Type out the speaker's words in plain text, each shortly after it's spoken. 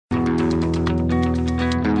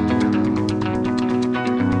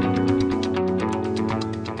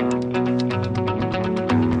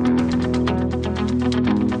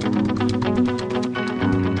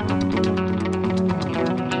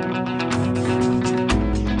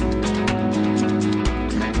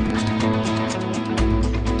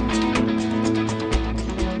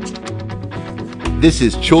This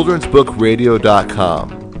is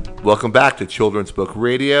childrensbookradio.com. Welcome back to Children's Book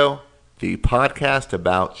Radio, the podcast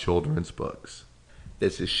about children's books.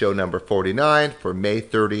 This is show number 49 for May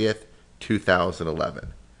 30th,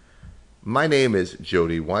 2011. My name is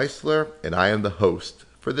Jody Weisler, and I am the host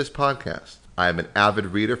for this podcast. I am an avid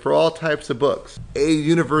reader for all types of books, a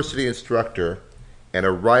university instructor, and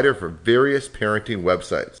a writer for various parenting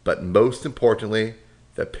websites, but most importantly,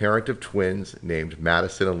 the parent of twins named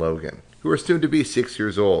Madison and Logan, who are soon to be 6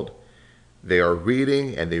 years old. They are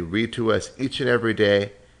reading, and they read to us each and every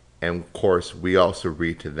day, and of course, we also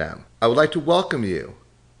read to them. I would like to welcome you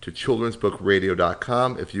to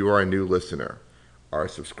childrensbookradio.com if you are a new listener. Our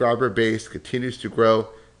subscriber base continues to grow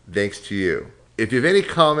thanks to you. If you have any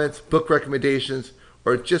comments, book recommendations,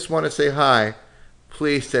 or just want to say hi,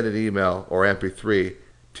 please send an email or MP3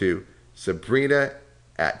 to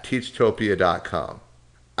sabrina@teachtopia.com.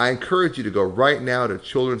 I encourage you to go right now to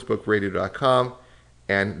childrensbookradio.com,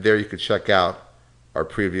 and there you can check out our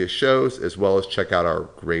previous shows as well as check out our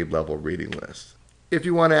grade level reading list. If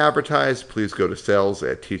you want to advertise, please go to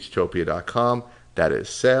sales@teachtopia.com. That is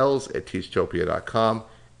sales@teachtopia.com,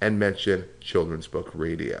 and mention Children's Book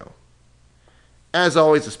Radio. As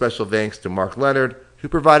always, a special thanks to Mark Leonard, who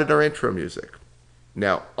provided our intro music.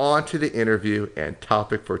 Now, on to the interview and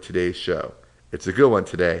topic for today's show. It's a good one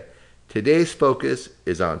today. Today's focus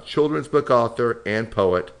is on children's book author and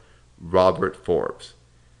poet Robert Forbes.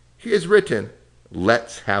 He has written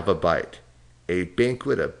Let's Have a Bite, a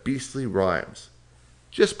banquet of beastly rhymes.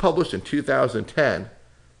 Just published in 2010,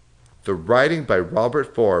 the writing by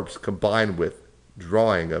Robert Forbes combined with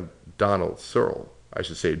drawings of Donald Searle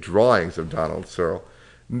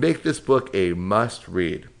make this book a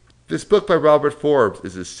must-read. This book by Robert Forbes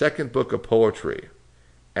is his second book of poetry,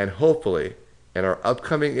 and hopefully, in our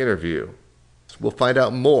upcoming interview, we'll find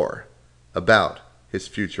out more about his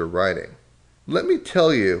future writing. Let me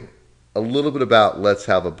tell you a little bit about Let's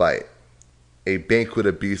Have a Bite, a banquet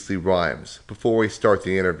of beastly rhymes, before we start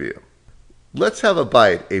the interview. Let's Have a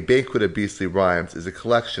Bite, a banquet of beastly rhymes is a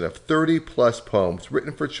collection of 30-plus poems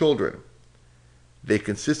written for children. They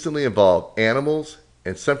consistently involve animals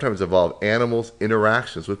and sometimes involve animals'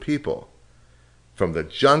 interactions with people. From the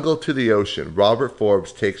jungle to the ocean, Robert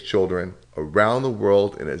Forbes takes children around the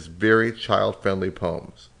world in his very child-friendly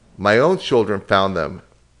poems. My own children found them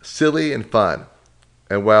silly and fun,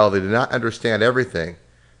 and while they did not understand everything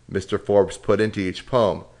Mr. Forbes put into each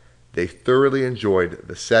poem, they thoroughly enjoyed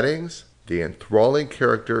the settings, the enthralling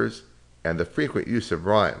characters, and the frequent use of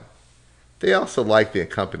rhyme. They also liked the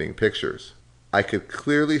accompanying pictures. I could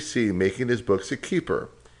clearly see making his books a keeper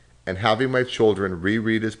and having my children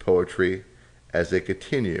reread his poetry as they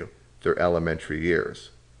continue their elementary years.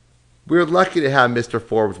 We are lucky to have Mr.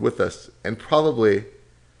 Forbes with us, and probably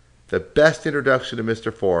the best introduction to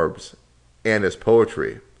Mr. Forbes and his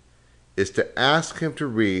poetry is to ask him to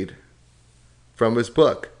read from his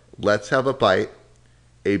book, Let's Have a Bite,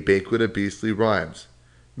 a banquet of beastly rhymes.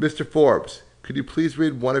 Mr. Forbes, could you please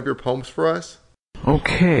read one of your poems for us?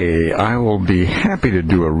 Okay, I will be happy to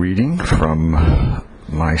do a reading from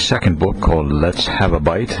my second book called Let's Have a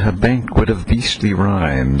Bite, a banquet of beastly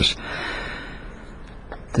rhymes.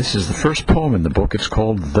 This is the first poem in the book. It's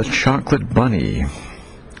called The Chocolate Bunny.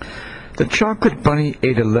 The chocolate bunny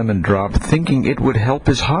ate a lemon drop, thinking it would help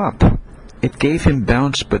his hop. It gave him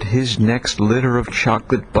bounce, but his next litter of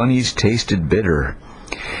chocolate bunnies tasted bitter.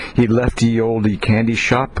 He left the oldie candy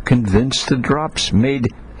shop, convinced the drops made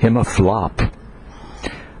him a flop.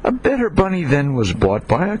 A better bunny then was bought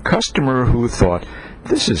by a customer who thought,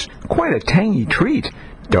 this is quite a tangy treat,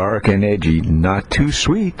 dark and edgy, not too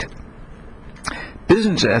sweet.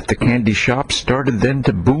 Business at the candy shop started then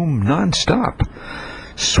to boom non-stop.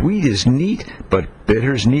 Sweet is neat, but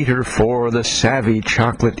bitter's neater for the savvy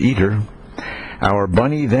chocolate eater. Our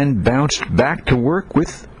bunny then bounced back to work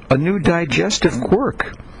with a new digestive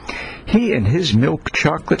quirk. He and his milk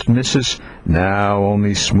chocolate missus now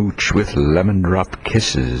only smooch with lemon drop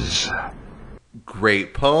kisses.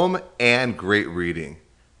 Great poem and great reading.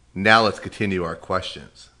 Now let's continue our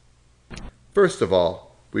questions. First of all,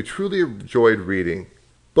 we truly enjoyed reading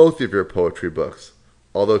both of your poetry books,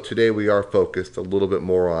 although today we are focused a little bit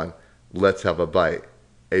more on Let's Have a Bite,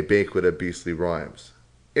 a banquet of beastly rhymes.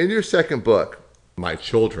 In your second book, my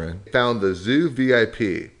children found the Zoo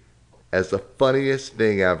VIP as the funniest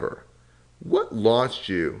thing ever. What launched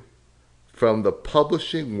you from the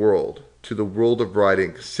publishing world to the world of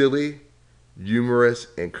writing silly, humorous,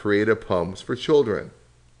 and creative poems for children?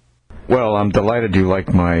 Well, I'm delighted you like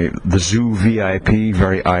the Zoo VIP,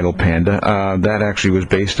 Very Idle Panda. That actually was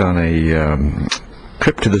based on a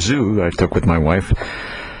trip to the zoo I took with my wife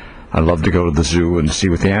I love to go to the zoo and see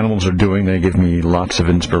what the animals are doing. They give me lots of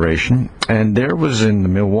inspiration. And there was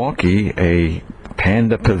in Milwaukee a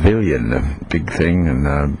panda pavilion, a big thing,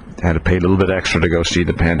 and had to pay a little bit extra to go see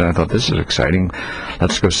the panda. I thought, this is exciting.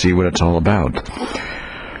 Let's go see what it's all about.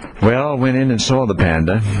 Well, I went in and saw the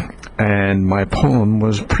panda, and my poem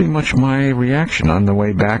was pretty much my reaction. On the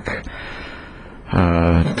way back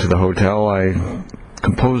to the hotel, I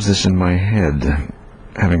composed this in my head,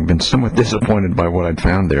 having been somewhat disappointed by what I'd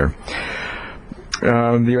found there.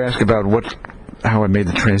 You ask about how I made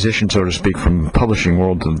the transition, so to speak, from publishing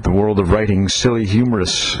world to the world of writing silly,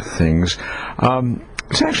 humorous things.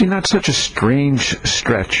 It's actually not such a strange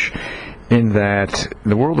stretch, in that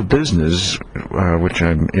the world of business, which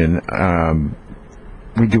I'm in,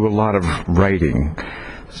 we do a lot of writing.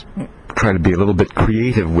 Try to be a little bit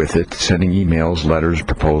creative with it, sending emails, letters,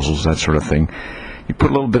 proposals, that sort of thing. You put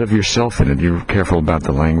a little bit of yourself in it. You're careful about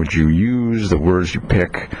the language you use, the words you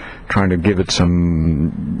pick, trying to give it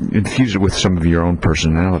infuse it with some of your own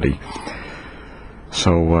personality.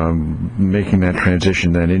 So making that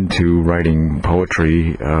transition then into writing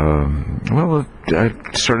poetry, I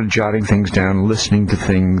started jotting things down, listening to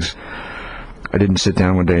things. I didn't sit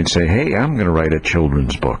down one day and say, hey, I'm going to write a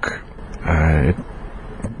children's book.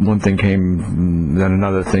 One thing came, then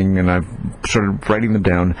another thing, and I started writing them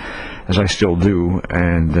down, as I still do,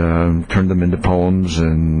 and turned them into poems,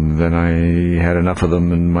 and then I had enough of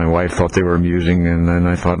them, and my wife thought they were amusing, and then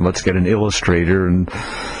I thought, let's get an illustrator, and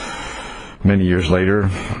many years later,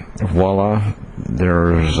 voila,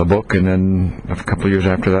 there's a book, and then a couple of years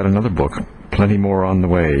after that, another book. Plenty more on the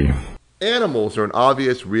way. Animals are an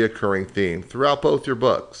obvious reoccurring theme throughout both your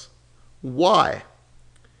books. Why?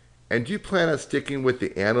 And do you plan on sticking with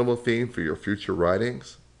the animal theme for your future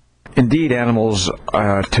writings? Indeed, animals,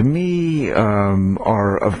 to me,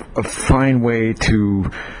 are a fine way to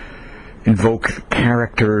invoke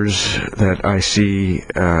characters that I see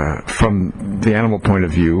from the animal point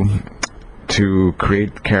of view, to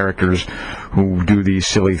create characters who do these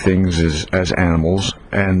silly things as animals,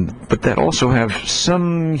 but that also have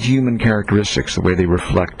some human characteristics, the way they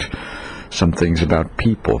reflect some things about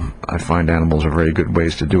people. I find animals are very good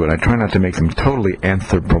ways to do it. I try not to make them totally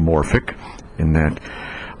anthropomorphic, in that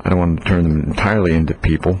I don't want to turn them entirely into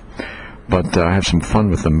people, but I have some fun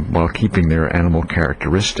with them while keeping their animal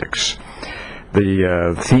characteristics.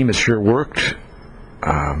 The theme has sure worked.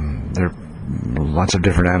 Lots of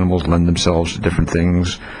different animals lend themselves to different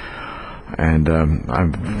things, and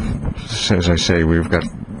as I say, we've got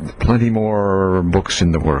plenty more books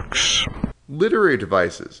in the works. Literary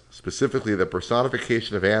devices, specifically the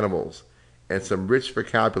personification of animals, and some rich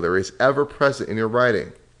vocabulary is ever present in your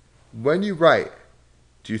writing. When you write,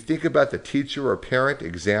 do you think about the teacher or parent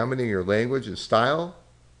examining your language and style,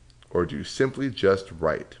 or do you simply just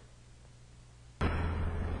write?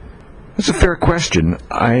 That's a fair question.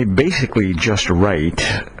 I basically just write.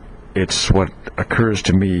 It's what occurs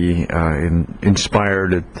to me,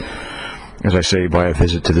 inspired, as I say, by a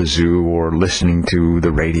visit to the zoo or listening to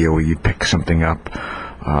the radio. You pick something up,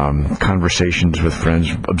 conversations with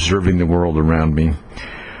friends, observing the world around me,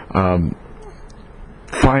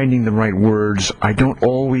 finding the right words. I don't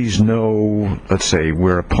always know, let's say,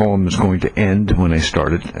 where a poem is going to end when I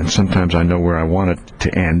start it, and sometimes I know where I want it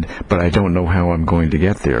to end, but I don't know how I'm going to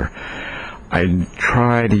get there. I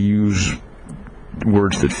try to use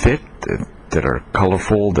words that fit, that are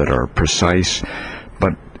colorful, that are precise,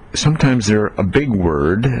 but sometimes they're a big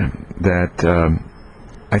word that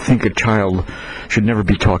I think a child should never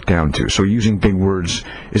be talked down to. So using big words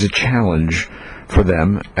is a challenge for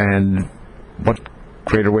them, and what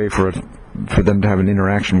greater way for them to have an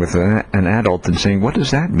interaction with an adult than saying, what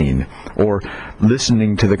does that mean? Or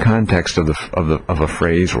listening to the context of a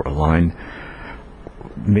phrase or a line.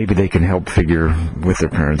 Maybe they can help figure, with their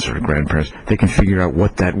parents or grandparents, they can figure out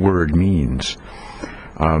what that word means.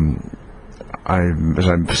 As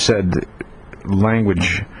I've said,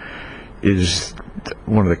 language is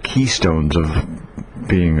one of the keystones of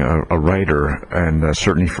being a writer, and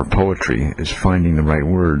certainly for poetry, is finding the right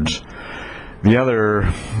words. The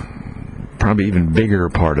other, probably even bigger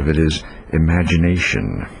part of it is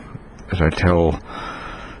imagination. As I tell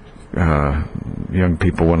young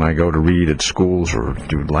people when I go to read at schools or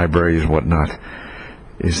do libraries, whatnot,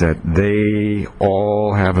 is that they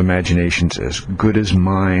all have imaginations as good as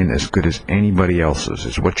mine, as good as anybody else's.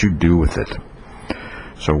 It's what you do with it.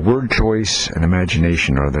 So word choice and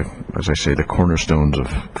imagination are as I say, the cornerstones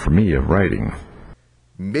for me, of writing.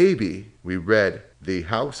 Maybe we read The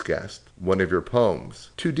House Guest, one of your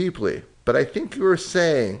poems, too deeply, but I think you were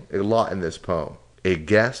saying a lot in this poem. A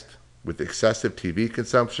guest with excessive TV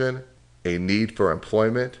consumption a need for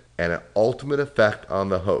employment, and an ultimate effect on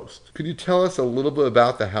the host. Could you tell us a little bit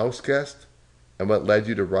about The House Guest and what led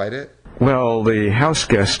you to write it? Well, The House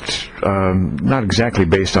Guest, not exactly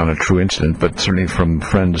based on a true incident, but certainly from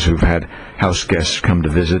friends who've had house guests come to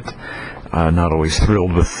visit, not always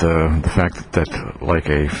thrilled with the fact that, like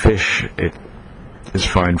a fish, it is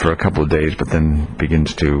fine for a couple of days, but then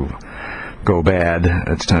begins to go bad.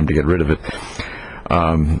 It's time to get rid of it.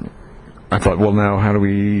 I thought, well, now how do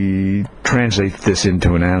we translate this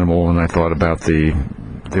into an animal? And I thought about the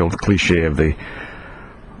old cliche of the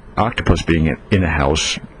octopus being in a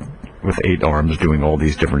house with 8 arms doing all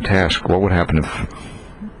these different tasks. What would happen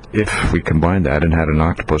if we combined that and had an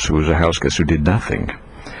octopus who was a house guest who did nothing,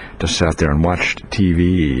 just sat there and watched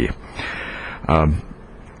TV?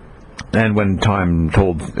 And when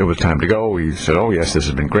told it was time to go, he said, "Oh yes, this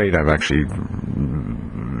has been great. I've actually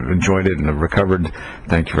enjoyed it and have recovered.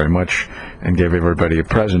 Thank you very much," and gave everybody a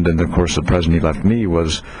present. And of course, the present he left me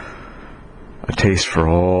was a taste for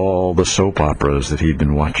all the soap operas that he'd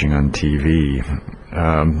been watching on TV.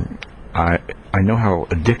 I know how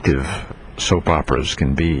addictive soap operas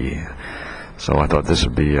can be, so I thought this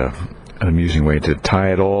would be an amusing way to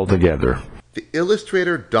tie it all together. The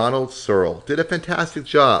illustrator Donald Searle did a fantastic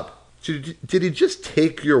job. Did he just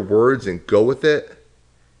take your words and go with it?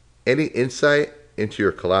 Any insight into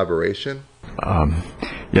your collaboration?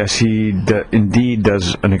 Yes, he indeed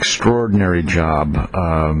does an extraordinary job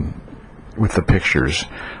with the pictures.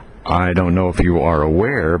 I don't know if you are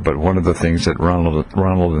aware, but one of the things that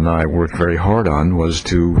Ronald and I worked very hard on was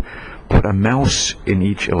to put a mouse in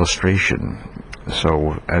each illustration.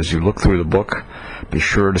 So as you look through the book, be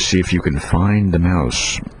sure to see if you can find the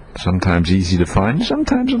mouse. Sometimes easy to find,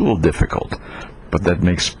 sometimes a little difficult. But that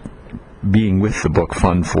makes being with the book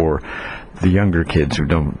fun for the younger kids who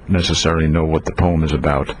don't necessarily know what the poem is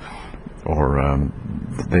about, or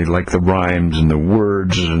they like the rhymes and the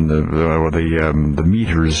words and the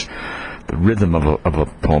meters, the rhythm of a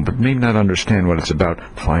poem, but may not understand what it's about.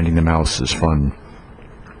 Finding the mouse is fun.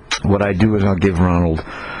 What I do is I'll give Ronald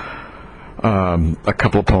a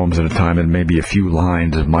couple of poems at a time and maybe a few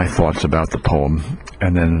lines of my thoughts about the poem,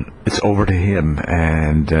 and then it's over to him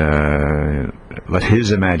and let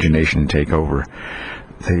his imagination take over.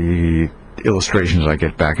 The illustrations I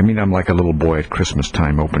get back, I mean, I'm like a little boy at Christmas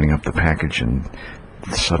time opening up the package, and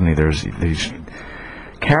suddenly there's these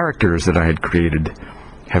characters that I had created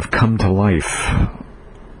have come to life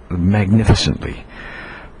magnificently.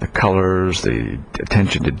 The colors, the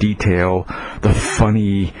attention to detail, the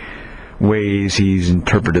funny ways he's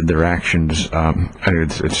interpreted their actions.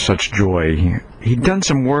 It's such joy. He'd done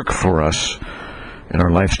some work for us in our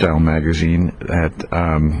lifestyle magazine that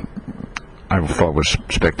I thought was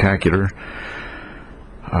spectacular.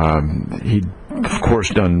 He'd, of course,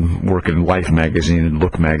 done work in Life magazine and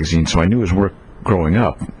Look magazine, so I knew his work growing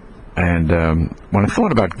up. And when I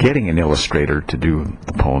thought about getting an illustrator to do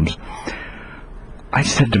the poems, I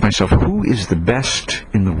said to myself, who is the best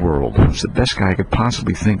in the world? Who's the best guy I could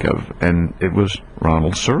possibly think of? And it was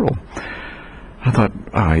Ronald Searle. I thought,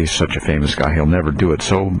 he's such a famous guy, he'll never do it.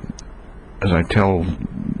 So, as I tell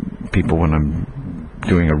people when I'm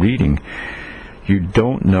doing a reading, you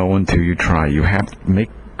don't know until you try. You have to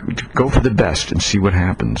go for the best and see what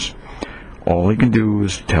happens. All he can do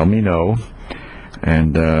is tell me no,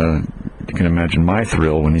 and you can imagine my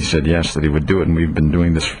thrill when he said yes, that he would do it. And we've been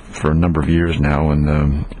doing this for a number of years now, and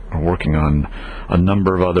are working on a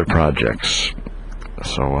number of other projects.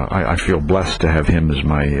 So I feel blessed to have him as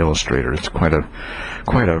my illustrator. It's quite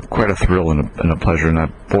a thrill and a pleasure.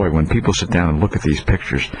 And boy, when people sit down and look at these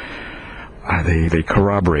pictures, they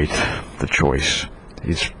corroborate the choice.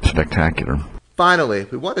 He's spectacular. Finally,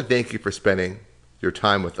 we want to thank you for spending your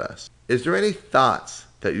time with us. Is there any thoughts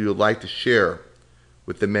that you would like to share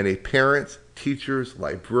with the many parents, teachers,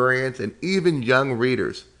 librarians, and even young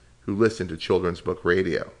readers who listen to Children's Book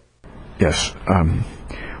Radio? Yes.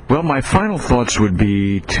 Well, my final thoughts would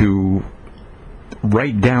be to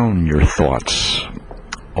write down your thoughts.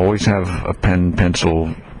 Always have a pen,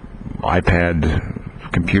 pencil,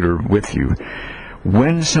 iPad, computer with you.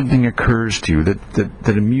 When something occurs to you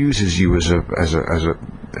that amuses you as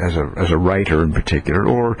a writer in particular,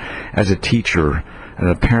 or as a teacher and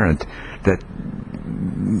a parent, that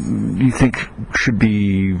you think should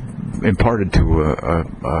be imparted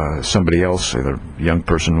to somebody else, either a young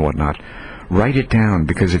person or whatnot, write it down,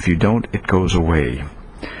 because if you don't, it goes away.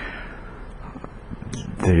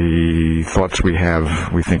 The thoughts we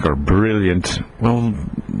have, we think are brilliant, well,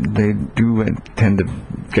 they do tend to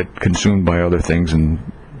get consumed by other things, and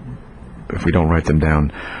if we don't write them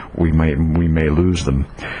down, we may lose them.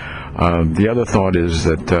 The other thought is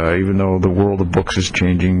that even though the world of books is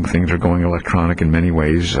changing, things are going electronic in many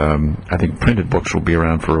ways. I think printed books will be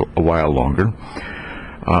around for a while longer.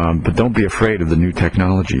 But don't be afraid of the new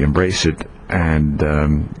technology. Embrace it and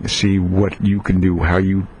see what you can do, how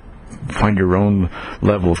you find your own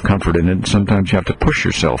level of comfort in it. Sometimes you have to push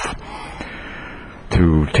yourself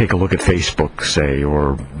to take a look at Facebook, say,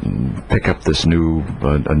 or pick up this new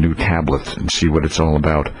tablet and see what it's all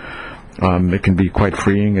about. It can be quite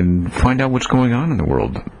freeing and find out what's going on in the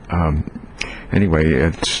world. Anyway,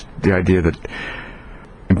 it's the idea that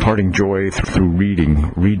imparting joy through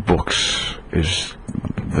read books is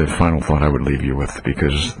the final thought I would leave you with,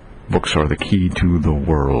 because books are the key to the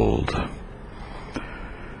world.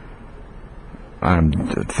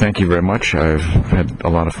 Thank you very much. I've had a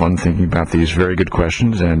lot of fun thinking about these very good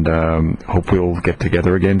questions, and hope we'll get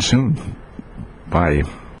together again soon. Bye.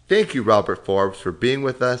 Thank you, Robert Forbes, for being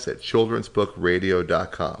with us at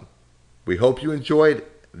childrensbookradio.com. We hope you enjoyed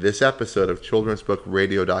this episode of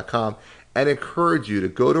childrensbookradio.com and encourage you to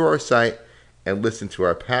go to our site and listen to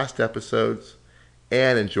our past episodes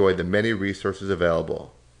and enjoy the many resources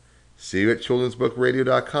available. See you at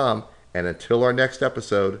childrensbookradio.com, and until our next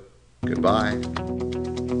episode, goodbye.